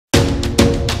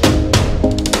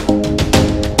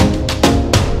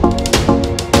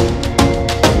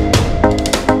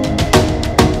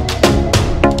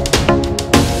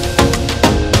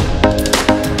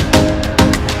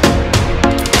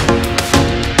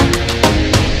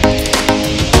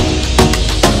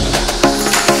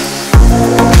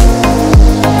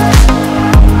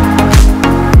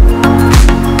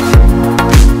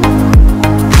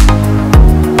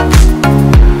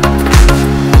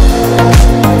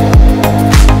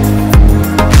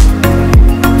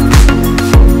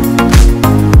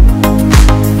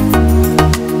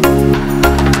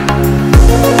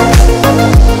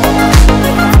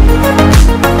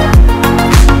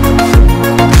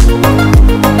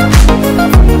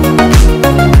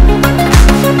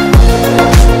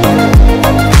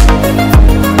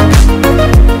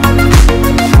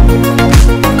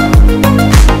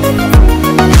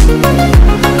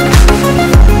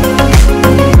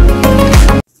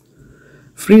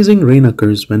Freezing rain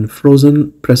occurs when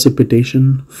frozen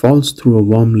precipitation falls through a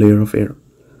warm layer of air,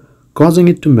 causing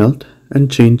it to melt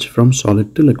and change from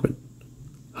solid to liquid.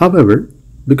 However,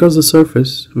 because the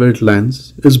surface where it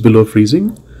lands is below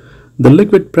freezing, the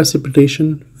liquid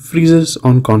precipitation freezes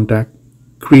on contact,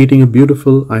 creating a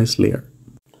beautiful ice layer.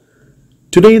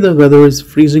 Today the weather is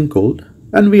freezing cold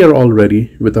and we are all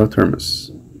ready with our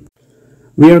thermos.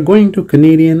 We are going to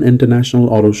Canadian International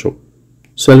Auto Show,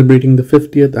 celebrating the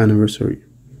 50th anniversary.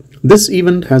 This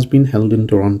event has been held in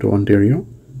Toronto, Ontario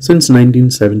since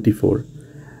 1974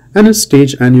 and is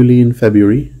staged annually in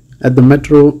February at the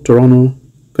Metro Toronto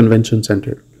Convention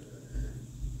Centre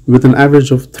with an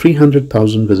average of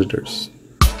 300,000 visitors.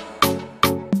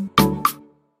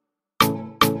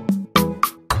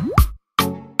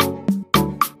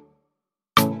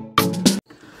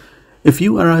 If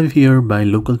you arrive here by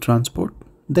local transport,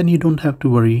 then you don't have to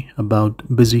worry about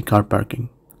busy car parking.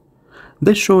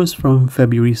 This show is from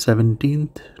February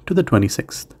 17th to the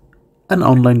 26th, and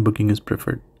online booking is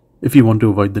preferred if you want to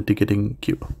avoid the ticketing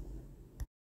queue.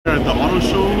 At the auto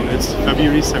show, it's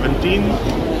February 17th,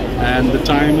 and the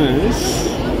time is...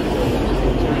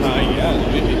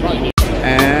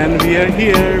 and we are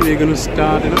here, we're going to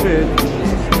start in a bit.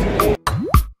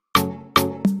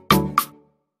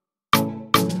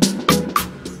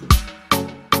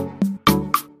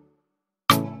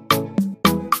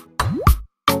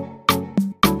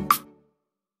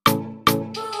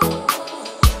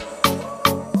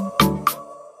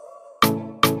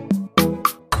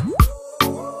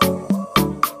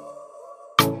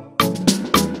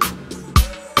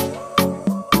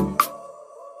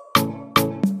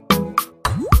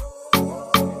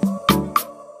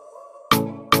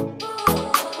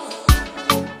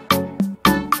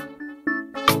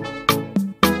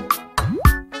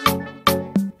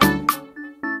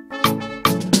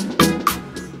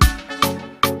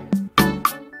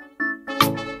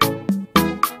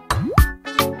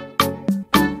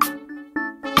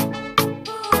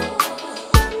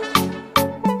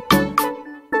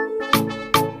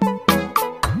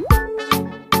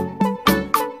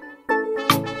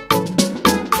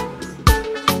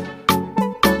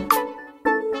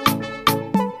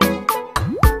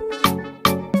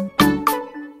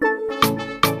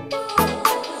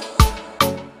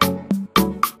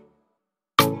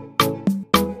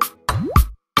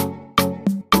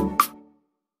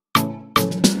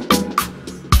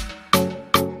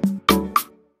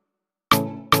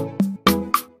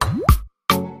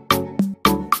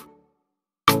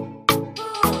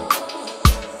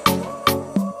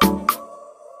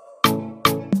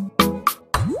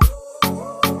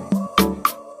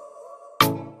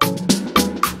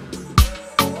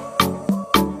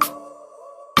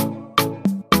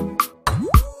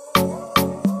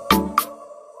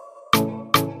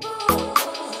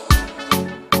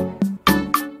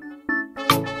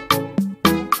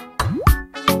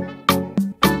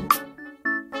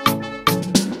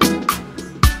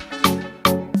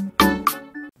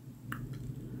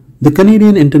 The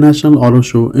Canadian International Auto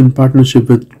Show, in partnership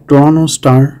with Toronto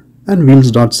Star and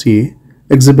Wheels.ca,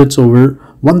 exhibits over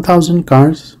 1,000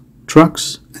 cars,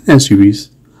 trucks, and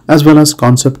SUVs, as well as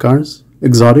concept cars,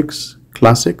 exotics,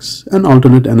 classics, and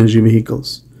alternate energy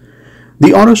vehicles.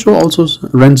 The auto show also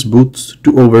rents booths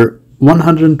to over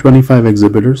 125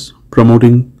 exhibitors,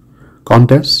 promoting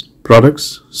contests,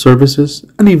 products, services,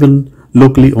 and even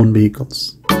locally owned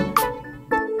vehicles.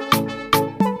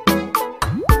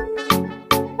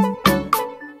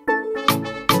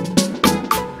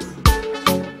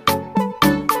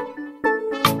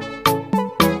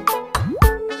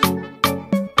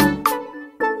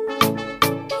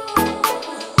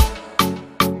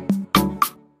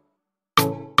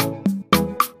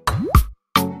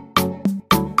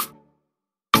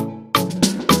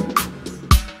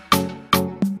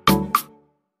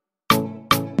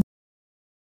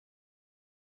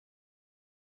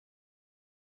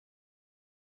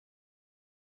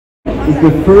 Is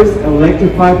the first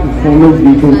electrified performance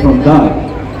vehicle from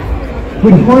Dodge.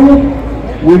 With Hornet,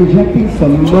 we're injecting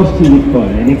some much-needed fun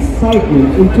and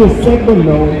excitement into a segment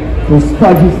known for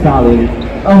stodgy styling,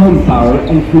 a power,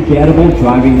 and forgettable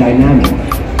driving dynamics.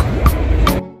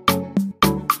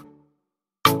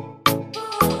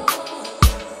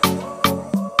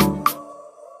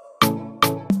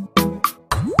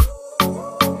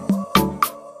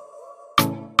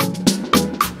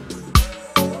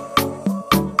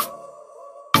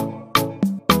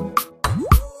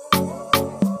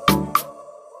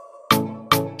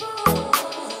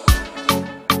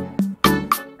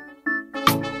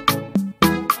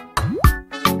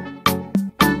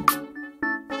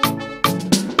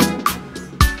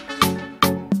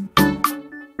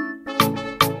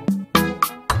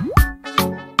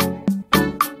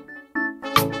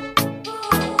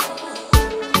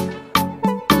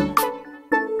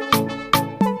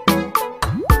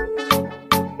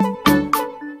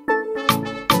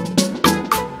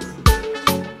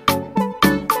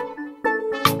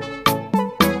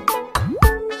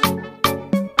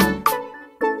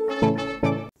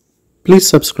 Please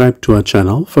subscribe to our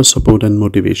channel for support and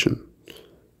motivation.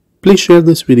 Please share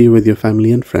this video with your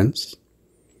family and friends.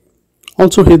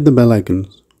 Also hit the bell icon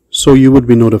so you would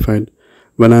be notified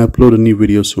when I upload a new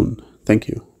video soon. Thank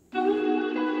you.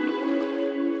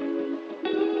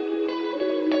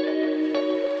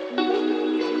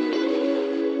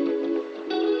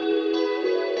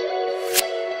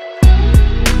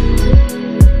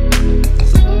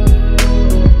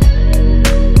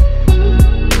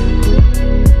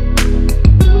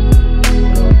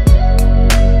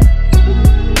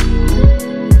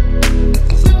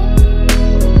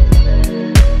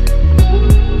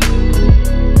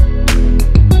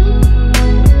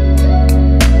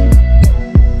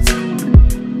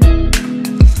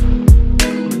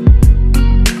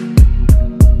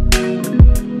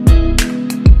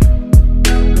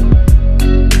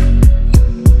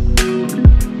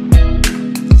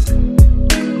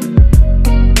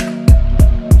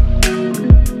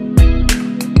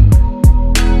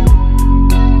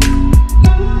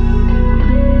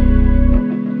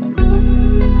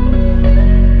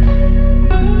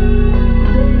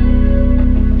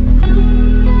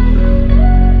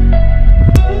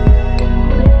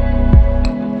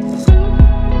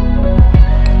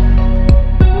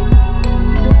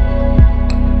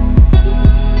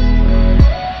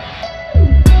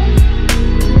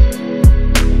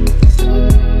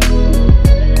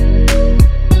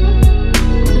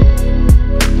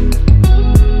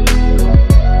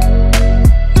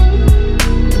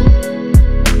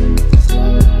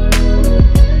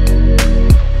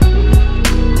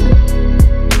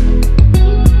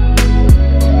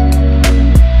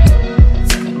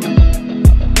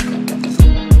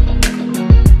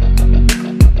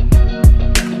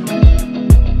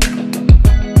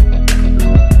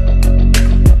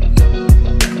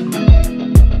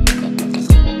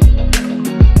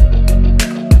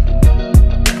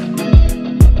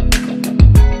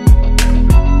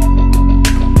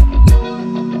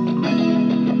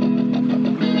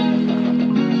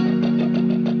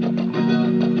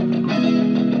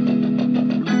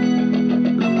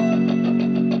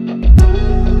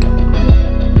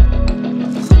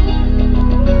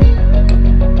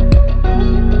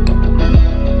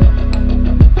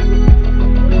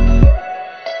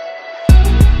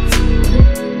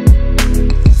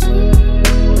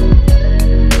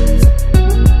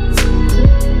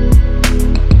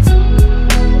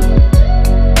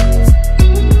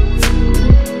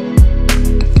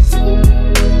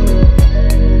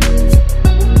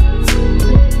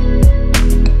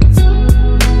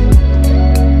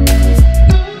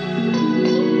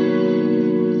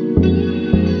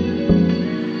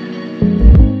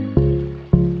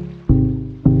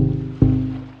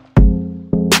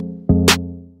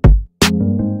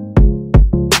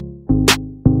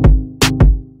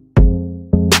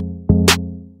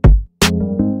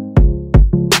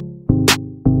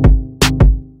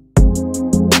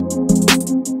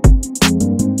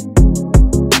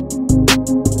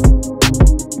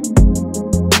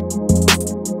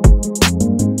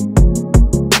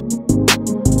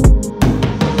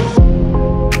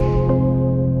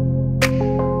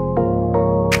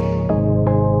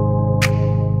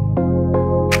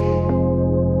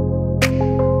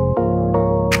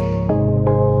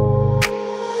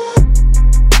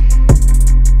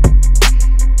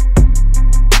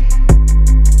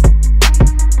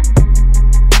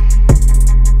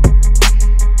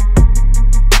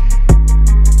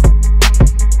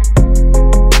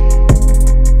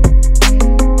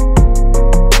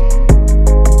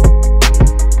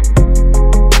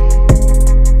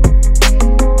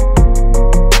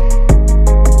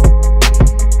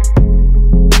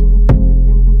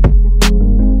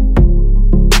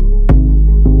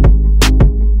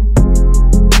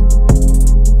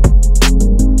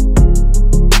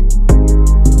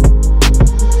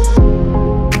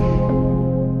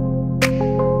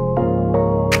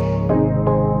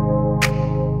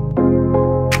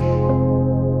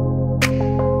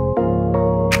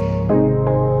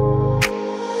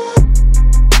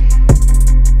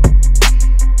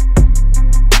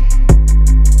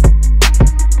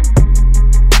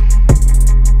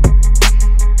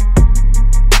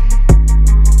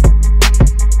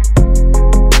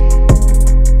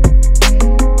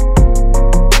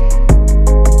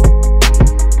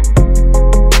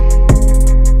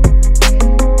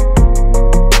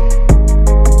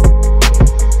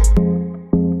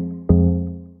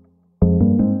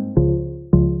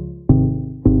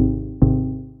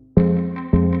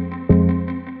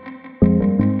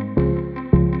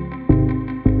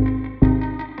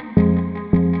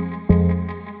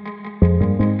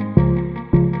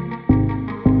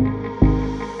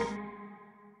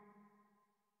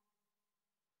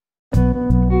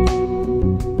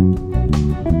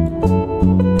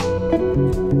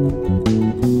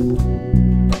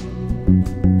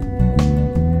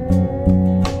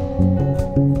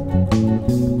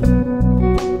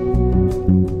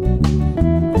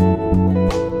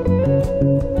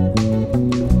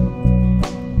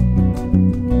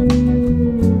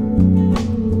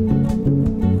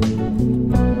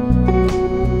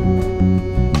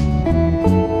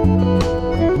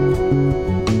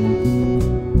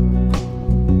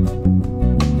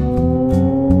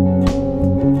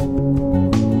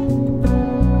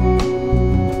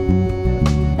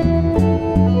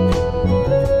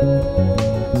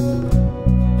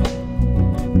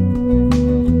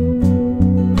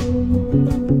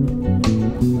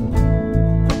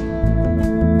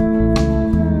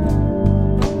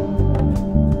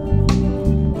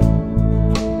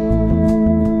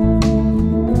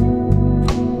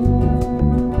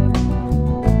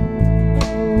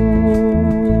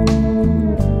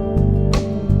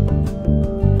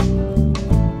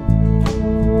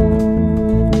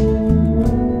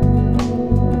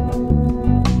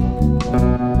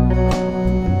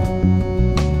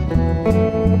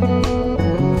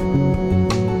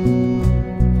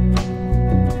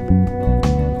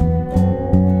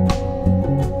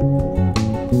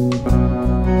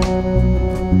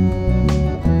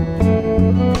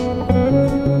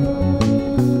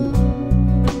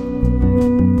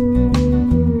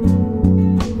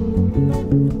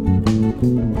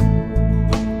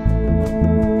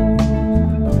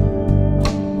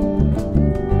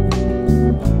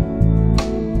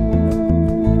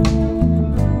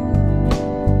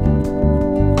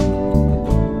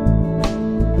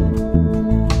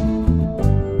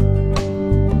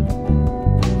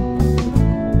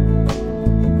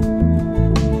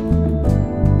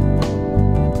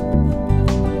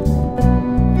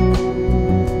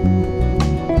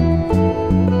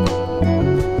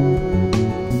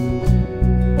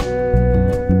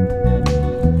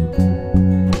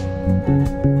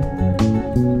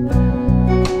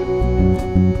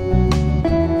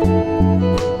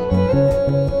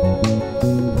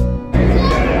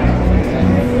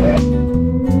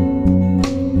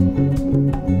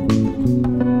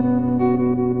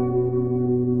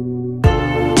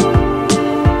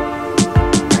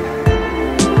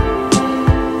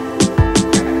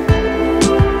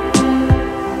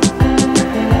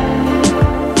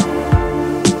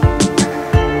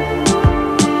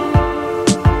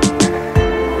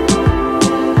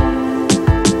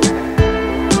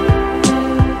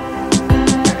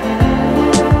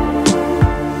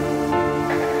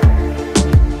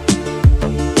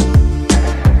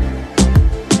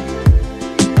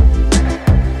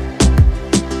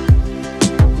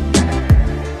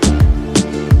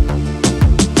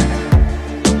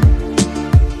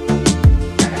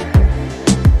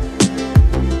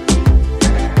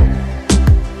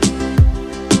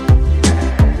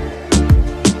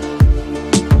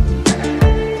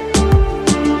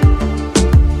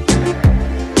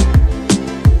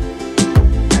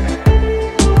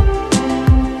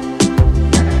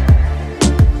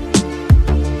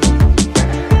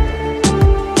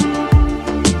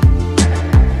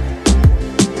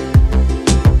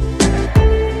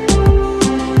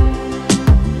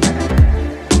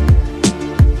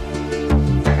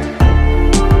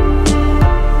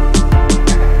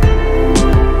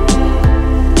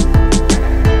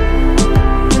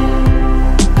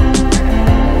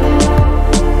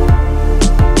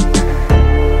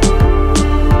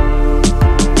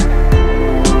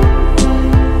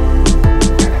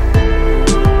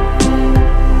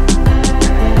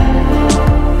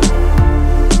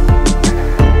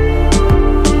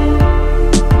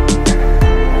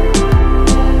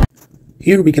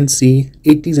 Here we can see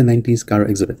 80s and 90s car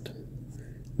exhibit.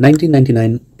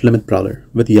 1999 Plymouth Prowler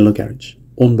with yellow carriage,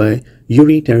 owned by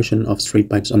Yuri Tereshin of Straight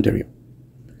Pipes, Ontario.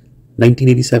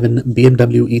 1987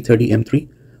 BMW E30 M3,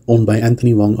 owned by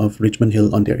Anthony Wong of Richmond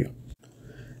Hill, Ontario.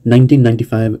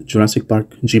 1995 Jurassic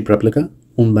Park Jeep Replica,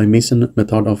 owned by Mason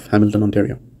Method of Hamilton,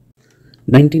 Ontario.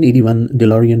 1981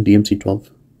 DeLorean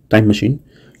DMC-12 Time Machine,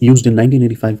 used in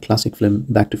 1985 classic film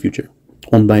Back to Future,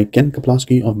 owned by Ken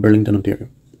Kaplowski of Burlington, Ontario.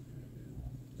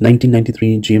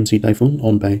 1993 GMC Typhoon,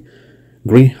 owned by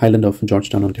Grey Highland of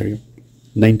Georgetown, Ontario.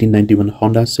 1991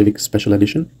 Honda Civic Special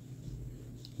Edition.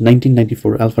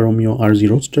 1994 Alfa Romeo RZ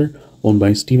Roadster, owned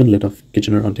by Stephen Litt of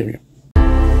Kitchener, Ontario.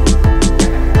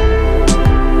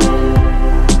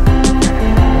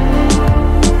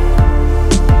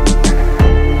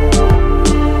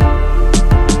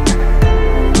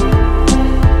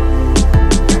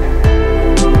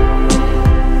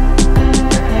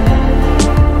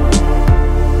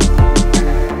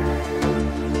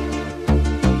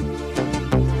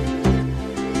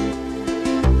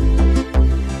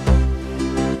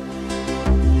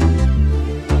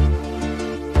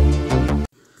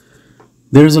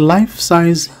 There is a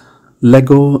life-size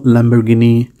Lego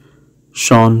Lamborghini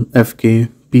Sian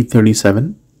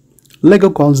FKP37. Lego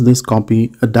calls this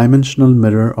copy a dimensional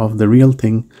mirror of the real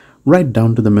thing right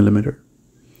down to the millimeter.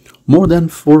 More than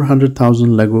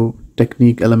 400,000 Lego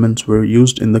Technic elements were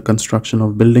used in the construction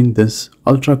of building this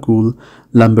ultra-cool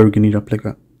Lamborghini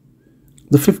replica.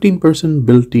 The 15-person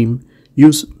build team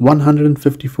used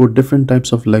 154 different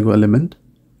types of Lego element.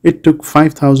 It took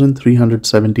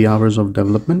 5,370 hours of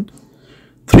development,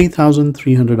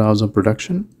 3,300 hours of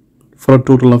production, for a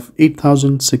total of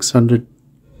 8,600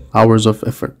 hours of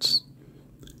efforts.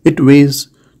 It weighs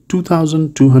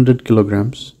 2,200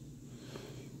 kilograms.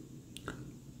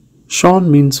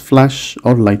 Sian means flash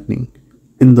or lightning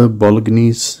in the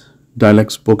Bolognese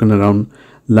dialect spoken around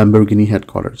Lamborghini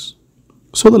headquarters.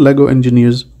 So the Lego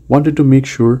engineers wanted to make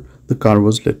sure the car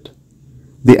was lit.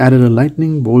 They added a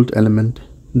lightning bolt element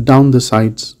down the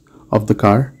sides of the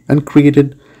car and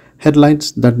created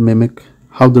headlights that mimic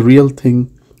how the real thing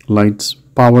lights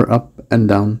power up and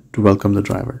down to welcome the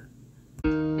driver.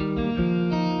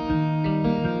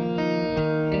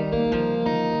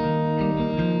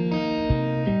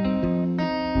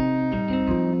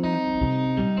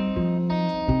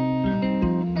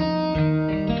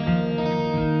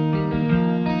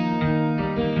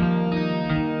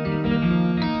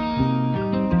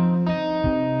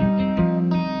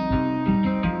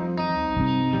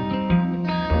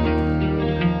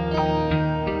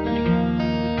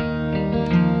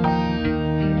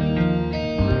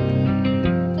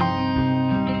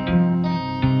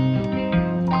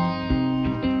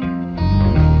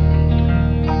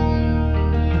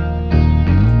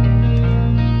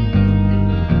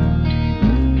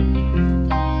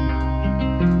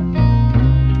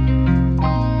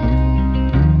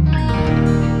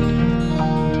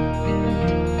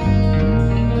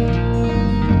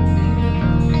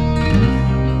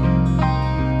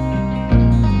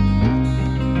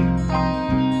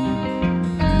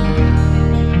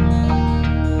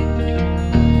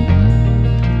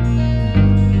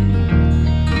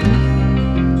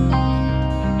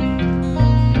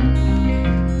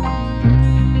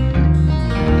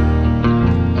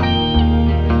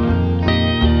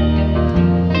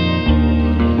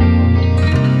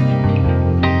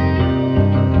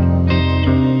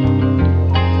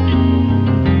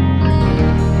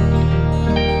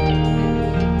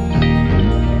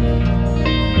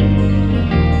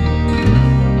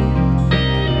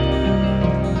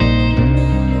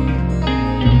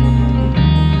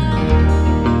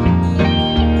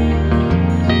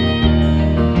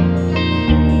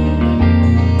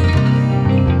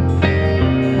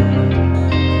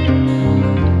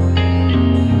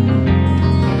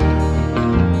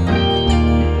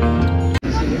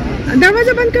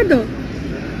 दरवाजा बंद कर दो।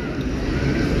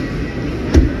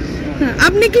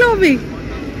 अब निकलो अभी।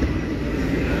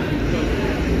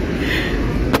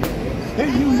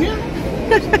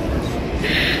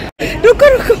 रुको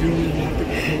रुको।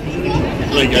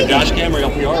 Like a dash cam or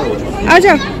LPR or which one?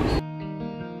 आजा।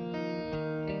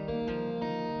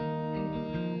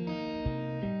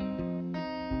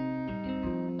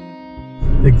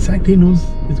 Exactly knows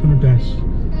it's going to dash.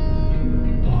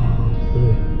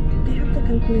 They have the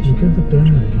calculation. Look at the turn.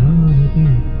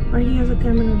 Or he has a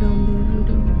camera down there. We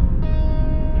don't